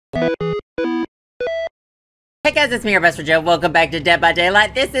Hey guys, it's me, your best friend Joe. Welcome back to Dead by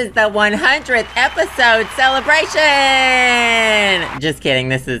Daylight. This is the 100th episode celebration! Just kidding,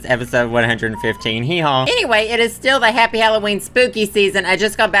 this is episode 115. Hee-haw. Anyway, it is still the Happy Halloween spooky season. I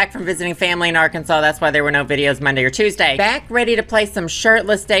just got back from visiting family in Arkansas. That's why there were no videos Monday or Tuesday. Back ready to play some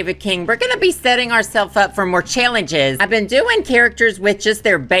Shirtless David King. We're gonna be setting ourselves up for more challenges. I've been doing characters with just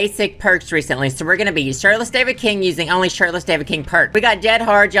their basic perks recently, so we're gonna be Shirtless David King using only Shirtless David King perks. We got Dead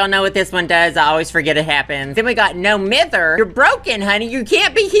Hard. Y'all know what this one does. I always forget it happens. Then we got No Mither. You're broken, honey. You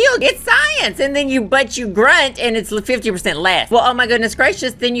can't be healed. It's science. And then you grunt and it's 50% less. Well, oh my goodness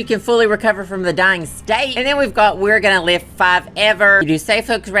gracious, then you can fully recover from the dying state. And then we've got We're Gonna Live Forever. You do Safe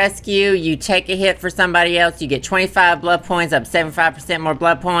Hook Rescue. You take a hit for somebody else. You get 25 blood points, up 75% more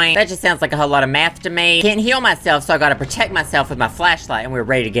blood points. That just sounds like a whole lot of math to me. Can't heal myself, so I gotta protect myself with my flashlight, and we're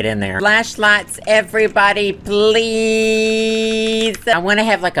ready to get in there. Flashlights, everybody, please. I wanna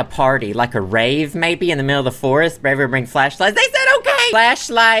have like a party, like a rave maybe in the middle of the forest. Braver bring flashlights. They said okay!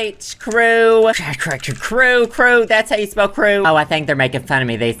 Flashlights, crew. Crew. That's how you spell crew. Oh, I think they're making fun of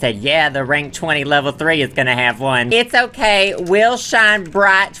me. They said, yeah, the rank 20 level 3 is gonna have one. It's okay. We'll shine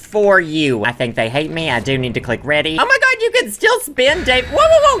bright for you. I think they hate me. I do need to click ready. Oh my god, you can still spin Dave.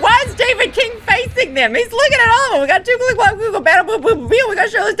 Whoa. Why is David King facing them? He's looking at all of them. We got two click block, Google battle, boom. We got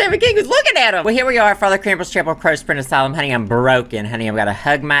Shirtless David King who's looking at him. Well, here we are. Father Crample's Chapel Crow Sprint Asylum. Honey, I'm broken. Honey, I've got to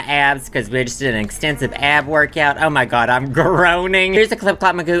hug my abs because we just did an extensive ab workout. Oh my god, I'm groaning. Here's a Clip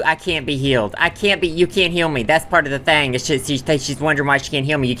Clop Magoo. I can't be healed. You can't heal me. That's part of the thing. It's just, she's wondering why she can't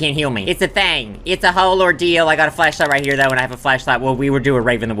heal me. You can't heal me. It's a thing. It's a whole ordeal. I got a flashlight right here though, and I have a flashlight. Well, we were doing a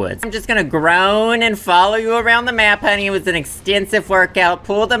rave in the woods. I'm just gonna groan and follow you around the map, honey. It was an extensive workout.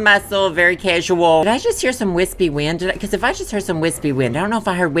 Pull the muscle, very casual. Did I just hear some wispy wind? Because if I just heard some wispy wind, I don't know if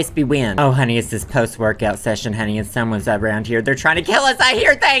I heard wispy wind. Oh, honey, it's this post-workout session, honey, and someone's around here. They're trying to kill us. I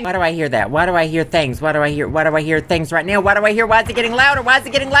hear things. Why do I hear that? Why do I hear things? Why do I hear things right now? Why is it getting louder? Why is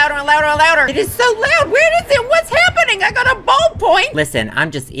it getting louder and louder and louder? It is so loud. Where is it? What's happening? I got a ballpoint. Listen,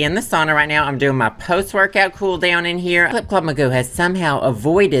 I'm just in the sauna right now. I'm doing my post-workout cool down in here. Clip Club Magoo has somehow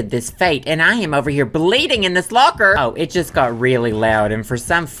avoided this fate, and I am over here bleeding in this locker. Oh, it just got really loud, and for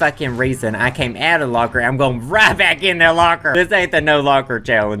some fucking reason, I came out of the locker. I'm going right back in the locker. This ain't the no locker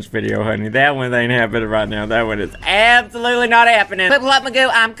challenge video, honey. That one ain't happening right now. That one is absolutely not happening. Clip Club Magoo,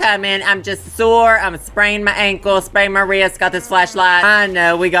 I'm coming. I'm just sore. I'm spraining my ankle, spraining my wrist. Got this flashlight. I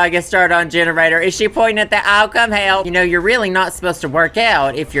know, we gotta get started on generator. Is she pointing at that? I'll come help. You know, you're really not supposed to work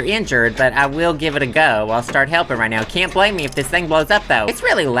out if you're injured, but I will give it a go. I'll start helping right now. Can't blame me if this thing blows up, though. It's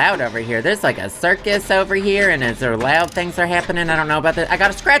really loud over here. There's like a circus over here, and as there loud things are happening, I don't know about this. I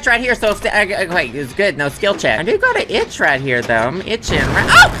got a scratch right here, so if wait, it's good. No skill check. I do got an itch right here, though. I'm itching.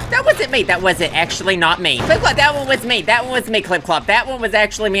 Oh, that wasn't me. That wasn't actually not me. Clip Clop, that one was me. That one was me, Clip Clop. That one was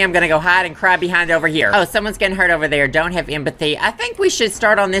actually me. I'm gonna go hide and cry behind over here. Oh, someone's getting hurt over there. Don't have empathy. I think we should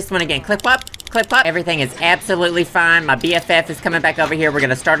start on this one again. Clip Clop. Clip Clop. Everything is absolutely fine. My BFF is coming back over here. We're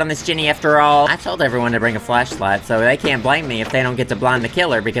gonna start on this Jenny after all. I told everyone to bring a flashlight, so they can't blame me if they don't get to blind the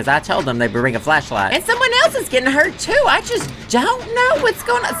killer because I told them they'd bring a flashlight. And someone else is getting hurt too. I just don't know what's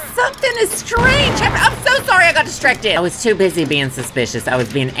going on. Something is strange. I'm so sorry I got distracted. I was too busy being suspicious. I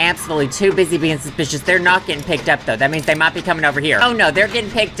was being absolutely too busy being suspicious. They're not getting picked up though. That means they might be coming over here. Oh no, they're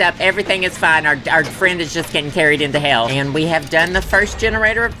getting picked up. Everything is fine. Our friend is just getting carried into hell. And we have done the first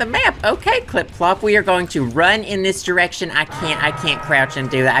generator of the map. Okay, Clip Clop, we are going to run in this direction. I can't crouch and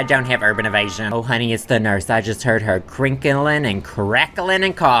do that. I don't have urban evasion. Oh, honey, it's the nurse. I just heard her crinkling and crackling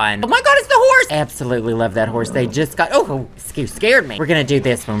and cawing. Oh my god, it's the horse! Absolutely love that horse. They just got, oh, scared me. We're gonna do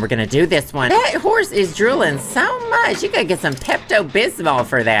this one. We're gonna do this one. That horse is drooling so much. You gotta get some Pepto-Bismol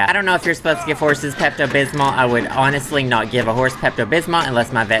for that. I don't know if you're supposed to give horses Pepto-Bismol. I would honestly not give a horse Pepto-Bismol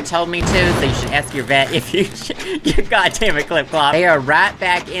unless my vet told me to, so you should ask your vet if you should. God damn it, Clip Clop. They are right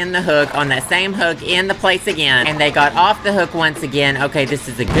back in the hook, on that same hook, in the place again, and they got off the hook once again. Okay, this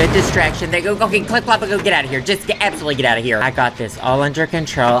is a good distraction. They go, okay, Clip Clop, go get out of here. Just absolutely get out of here. I got this all under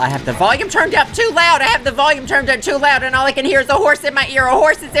control. I have the volume turned up too loud. I have the volume turned up too loud, and all I can hear is a horse in my ear. A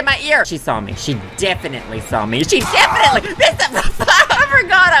horse is in my ear. She saw me. She definitely saw me. She definitely. I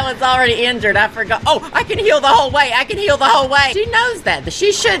forgot I was already injured. I forgot. Oh, I can heal the whole way. I can heal the whole way. She knows that.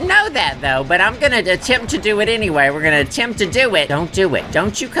 She should know that, though, but I'm gonna attempt to do it anyway. We're gonna attempt to do it. Don't do it.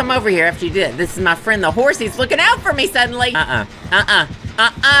 Don't you come over here after you do it. This is my friend the horse. He's looking out for me suddenly.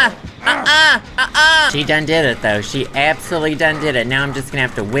 She done did it, though. She absolutely done did it. Now I'm just gonna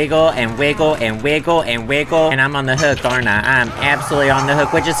have to wiggle and wiggle and wiggle and wiggle, and I'm on the hook, aren't I? I'm absolutely on the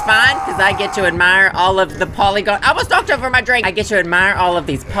hook, which is fine, because I get to admire all of the polygons. I almost knocked over my drink. I get to admire all of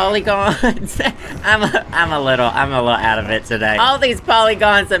these polygons. I'm a little out of it today. All these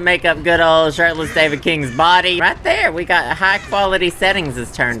polygons that make up good old Shirtless David King's body. Right there, we got high quality settings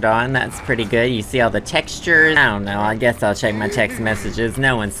is turned on. That's pretty good. You see all the textures. I don't know. I guess I'll check my text messages.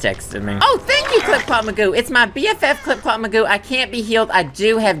 No one's texted me. Oh, thank you, Clip Clop Magoo. It's my BFF, Clip Clop Magoo. I can't be healed. I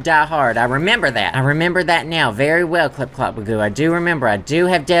do have Die Hard. I remember that. I remember that now very well, Clip Clop Magoo. I do remember. I do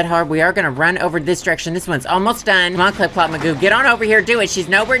have Dead Hard. We are gonna run over this direction. This one's almost done. Come on, Clip Clop Magoo. Get on over here. Do it. She's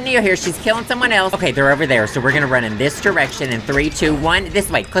nowhere near here. She's killing someone else. Okay, they're over there. So we're gonna run in this direction in 3, 2, 1. This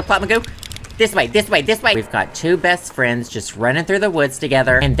way. Clip Clop Magoo. This way, this way, this way. We've got two best friends just running through the woods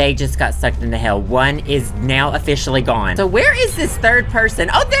together, and they just got sucked into hell. One is now officially gone. So where is this third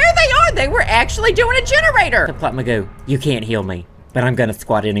person? Oh, there they are. They were actually doing a generator. Clip Clop Magoo, you can't heal me, but I'm gonna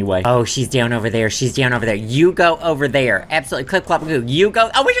squat anyway. Oh, she's down over there. She's down over there. You go over there. Absolutely. Clip Clop Magoo, you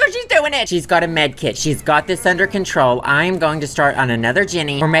go. Oh, she's doing it. She's got a med kit. She's got this under control. I'm going to start on another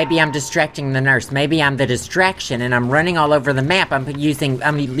Jenny, or maybe I'm distracting the nurse. Maybe I'm the distraction and I'm running all over the map. I'm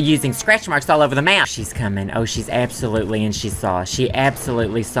using scratch marks all over the map. She's coming. Oh, she's absolutely, and she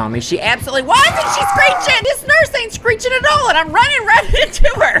absolutely saw me. She absolutely was, and she's screeching. This nurse ain't screeching at all, and I'm running right into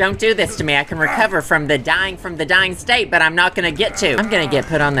her. Don't do this to me. I can recover from the dying state, but I'm not gonna get to. I'm gonna get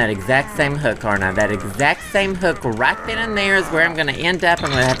put on that exact same hook, aren't I? That exact same hook right then and there is where I'm gonna end up. I'm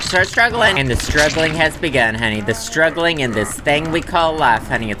gonna have to start struggling. And the struggling has begun, honey. The struggling in this thing we call life,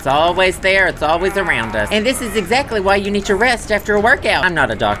 honey. It's always there. It's always around us. And this is exactly why you need to rest after a workout. I'm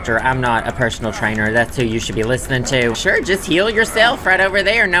not a doctor. I'm not a personal trainer. That's who you should be listening to. Sure, just heal yourself right over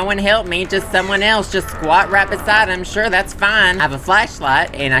there. No one help me. Just someone else. Just squat right beside him. Sure, that's fine. I have a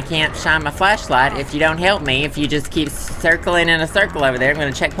flashlight, and I can't shine my flashlight if you don't help me. If you just keep circling in a circle over there, I'm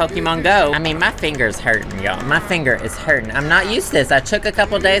gonna check Pokemon Go. I mean, my finger's hurting, y'all. My finger is hurting. I'm not used to this. I took a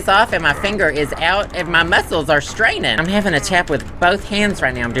couple days off, and my finger is out, and my muscles are straining. I'm having to tap with both hands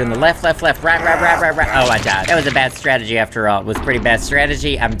right now. I'm doing the left, right. Oh, I died. That was a bad strategy after all. It was pretty bad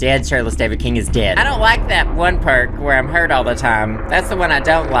strategy. I'm dead. Shirtless David King is dead. I don't like that one perk where I'm hurt all the time. That's the one I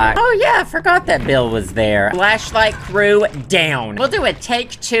don't like. Oh, yeah, I forgot that Bill was there. Flashlight crew down. We'll do a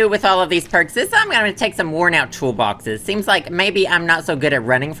take 2 with all of these perks. This time I'm gonna take some worn out toolboxes. Seems like maybe I'm not so good at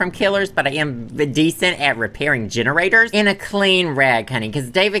running from killers, but I am decent at repairing generators in a clean rag, honey, because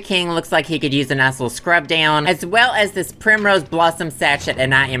David King looks like he could use a nice little scrub down, as well as this Primrose Blossom sachet,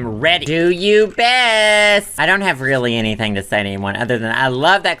 and I am ready. Do you best. I don't have really anything to say to anyone other than I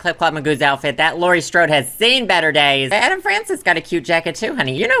love that Clip Clop Magoo's outfit. That Laurie Strode has seen better days. Adam Francis got a cute jacket too,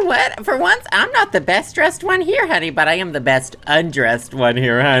 honey. You know what? For once, I'm not the best dressed one here, honey, but I am the best undressed one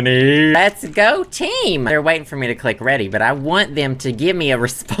here, honey. Let's go, team. They're waiting for me to click ready, but I want them to give me a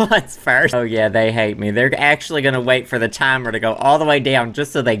response first. Oh yeah, they hate me. They're actually gonna wait for the timer to go all the way down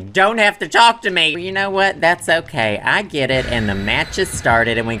just so they don't have to talk to me. Well, you know what? That's okay. I get it. And the match has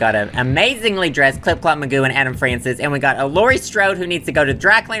started, and we got an amazingly dressed Clip Clop Magoo and Adam Francis, and we got a Laurie Strode who needs to go to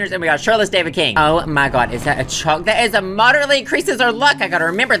dry cleaners, and we got Shirtless David King. Oh my god, is that a chalk? That is a moderately increases our luck. I gotta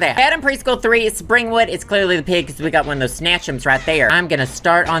remember that. Adam Preschool 3, Springwood. It's clearly the pig because we got one of those snatchums right there. I'm gonna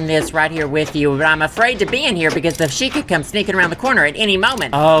start on this right here with you, but I'm afraid to be in here because the she could come sneaking around the corner at any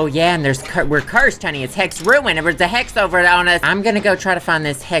moment. Oh yeah, and we're cursed, honey. It's Hex Ruin. There's a Hex over on us. I'm gonna go try to find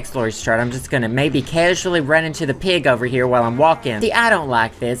this Hex, Laurie Strode. I'm just gonna maybe casually run into the pig over here while I'm walking. See, I don't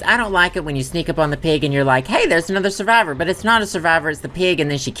like this. I don't like it when you sneak up on the pig and you're like, hey, there's another survivor, but it's not a survivor, it's the pig, and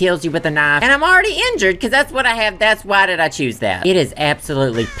then she kills you with a knife, and I'm already injured because that's what I have. That's why did I choose that. It is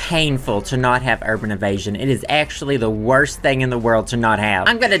absolutely painful to not have urban evasion. It is actually the worst thing in the world to not have.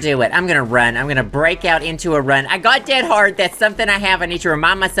 I'm gonna do it. I'm gonna run. I'm gonna break out into a run. I got Dead Hard. That's something I have. I need to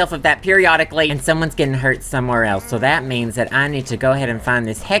remind myself of that periodically, and someone's getting hurt somewhere else, so that means that I need to go ahead and find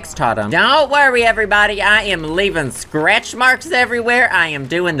this Hex Totem. Don't worry, everybody. I am leaving scratch marks everywhere. I am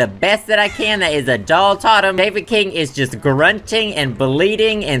doing the best that I can. That is a doll totem. David King is just grunting and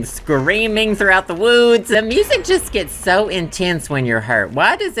bleeding and screaming throughout the woods. The music just gets so intense when you're hurt.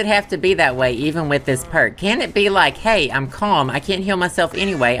 Why does it have to be that way even with this perk? Can it be like, hey, I'm calm. I can't heal myself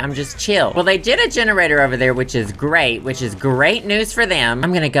anyway. I'm just chill. Well, they did a generator over there, which is great, great news for them.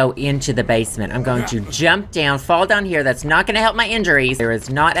 I'm gonna go into the basement. I'm going to jump down, fall down here. That's not gonna help my injuries. There is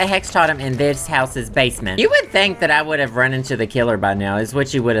not a hex totem in this house's basement. You would think that I would have run into the killer by now, is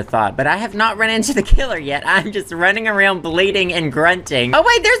what you would have thought, but I have not run into the killer yet. I'm just running around bleeding and grunting. Oh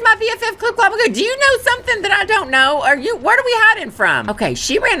wait, there's my BFF Clip Clop Magoo. Do you know something that I don't know? What are we hiding from? Okay,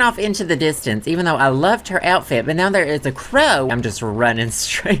 she ran off into the distance, even though I loved her outfit, but now there is a crow. I'm just running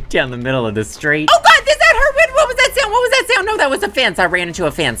straight down the middle of the street. Oh God, is that her? What was that sound? What was that sound? No, that was a fence. I ran into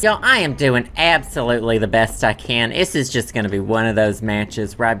a fence. Y'all, I am doing absolutely the best I can. This is just gonna be one of those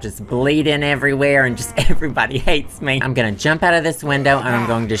matches where I'm just bleeding everywhere and just everybody hates me. I'm gonna jump out of this window and I'm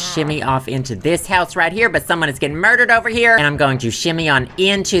going to shimmy off into this house right here, but someone is getting murdered over here, and I'm going to shimmy on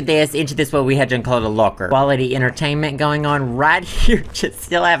into this what we had to call it a locker. Quality entertainment going on right here. Just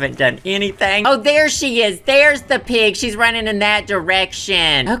still haven't done anything. Oh, there she is. There's the pig. She's running in that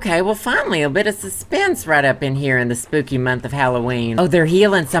direction. Okay, well finally a bit of suspense right up in here in the spooky month of Halloween. Oh, they're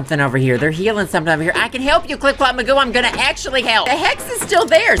healing something over here. They're healing something over here. I can help you, Clip Clop Magoo. I'm gonna actually help. The hex is still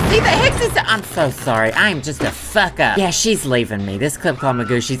there. See, the hex is I'm so sorry. I'm just a fuck up. Yeah, she's leaving me. This Clip Clop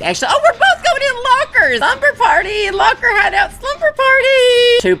Magoo, she's actually oh, we're both going in lockers. Slumber party, locker hideout, slumber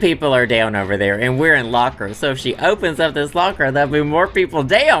party. 2 people are down over there and we're in lockers. So if she opens up this locker, there'll be more people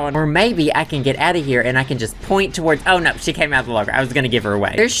down. Or maybe I can get out of here and I can just point towards, oh no, she came out of the locker. I was gonna give her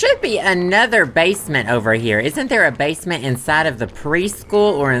away. There should be another basement over here. Isn't there a basement inside of the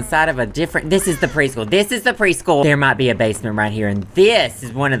preschool or inside of a different, this is the preschool. This is the preschool. There might be a basement right here, and this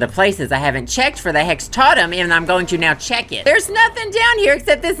is one of the places I haven't checked for the hex totem, and I'm going to now check it. There's nothing down here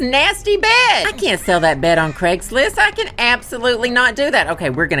except this nasty bed. I can't sell that bed on Craigslist. I can absolutely not do that. Okay,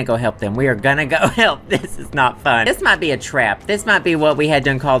 we're gonna go help them. We are gonna go help. This is not fun. This might be a trap. This might be what we had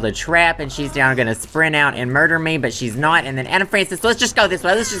done called a trap, and she's now gonna sprint out and murder me, but she's not. And then Adam Francis, let's just go this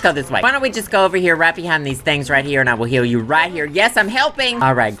way. Let's just go this way. Why don't we just go over here right behind these things right here, and I will heal you right here. Yes, I'm helping.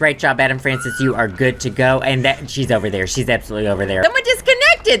 All right, great job, Adam Francis. You are good to go. And that she's over there. She's absolutely over there. Someone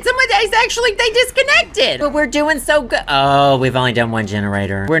disconnected. Someone is actually, they disconnected. But we're doing so good. Oh, we've only done 1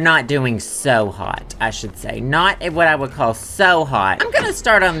 generator. We're not doing so hot, I should say. Not what I would call so hot. I'm gonna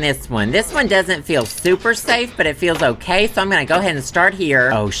start on this one. This one doesn't feel super safe, but it feels okay. So I'm gonna go ahead and start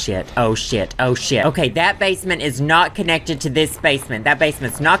here. Oh shit, oh shit, oh shit. Okay, that basement is not connected to this basement. That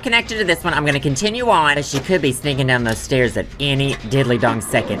basement's not connected to this one. I'm gonna continue on, but she could be sneaking down those stairs at any diddly dong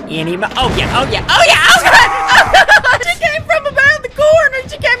second. Oh yeah, oh yeah, oh yeah, oh god! She came from around the corner.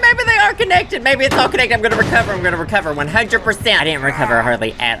 She came, maybe they are connected. Maybe it's all connected. I'm gonna recover 100%. I didn't recover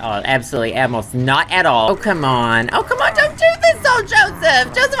hardly at all. Absolutely, almost not at all. Oh, come on. Oh, come on, don't do this, oh,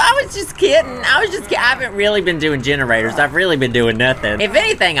 Joseph. Joseph, I was just kidding. I haven't really been doing generators. I've really been doing nothing. If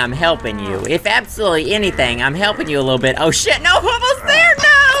anything, I'm helping you. If absolutely anything, I'm helping you a little bit. Oh shit, no, almost there, no!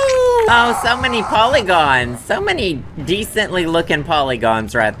 Oh, so many polygons. So many decently looking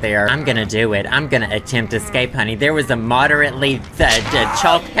polygons right there. I'm gonna do it. I'm gonna attempt escape, honey. There was a moderately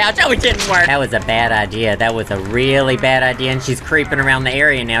chalk pouch. Oh, it didn't work. That was a bad idea. That was a really bad idea, and she's creeping around the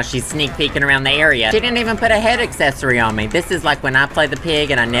area now. She's sneak peeking around the area. She didn't even put a head accessory on me. This is like when I play the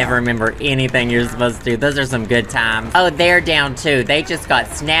pig and I never remember anything you're supposed to do. Those are some good times. Oh, they're down too. They just got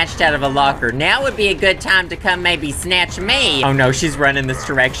snatched out of a locker. Now would be a good time to come maybe snatch me. Oh no, she's running this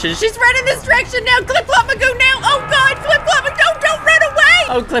direction. She's running this direction now. Clip Clop Magoo now. Oh god, Clip Clop Magoo, don't run away.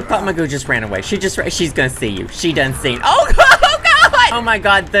 Oh, Clip Clop Magoo just ran away. She's gonna see you. She done seen. Oh god, oh god. Oh my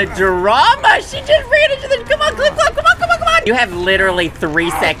god, the drama. She just ran into the, come on, Clip Clop, come on, come on, come on. You have literally 3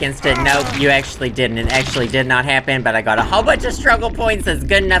 seconds to, nope, you actually didn't. It actually did not happen, but I got a whole bunch of struggle points. That's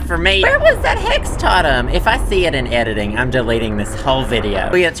good enough for me. Where was that hex totem? If I see it in editing, I'm deleting this whole video.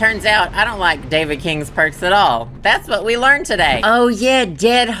 Well, it turns out I don't like David King's perks at all. That's what we learned today. Oh yeah,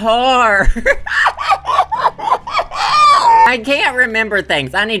 dead whore. I can't remember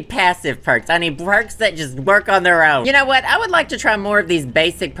things. I need passive perks. I need perks that just work on their own. You know what? I would like to try more of these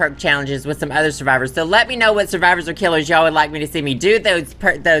basic perk challenges with some other survivors. So let me know what survivors or killers y'all would like me to see me do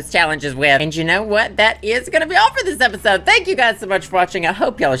those challenges with. And you know what? That is gonna be all for this episode. Thank you guys so much for watching. I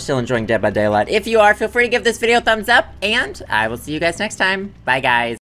hope y'all are still enjoying Dead by Daylight. If you are, feel free to give this video a thumbs up, and I will see you guys next time. Bye, guys.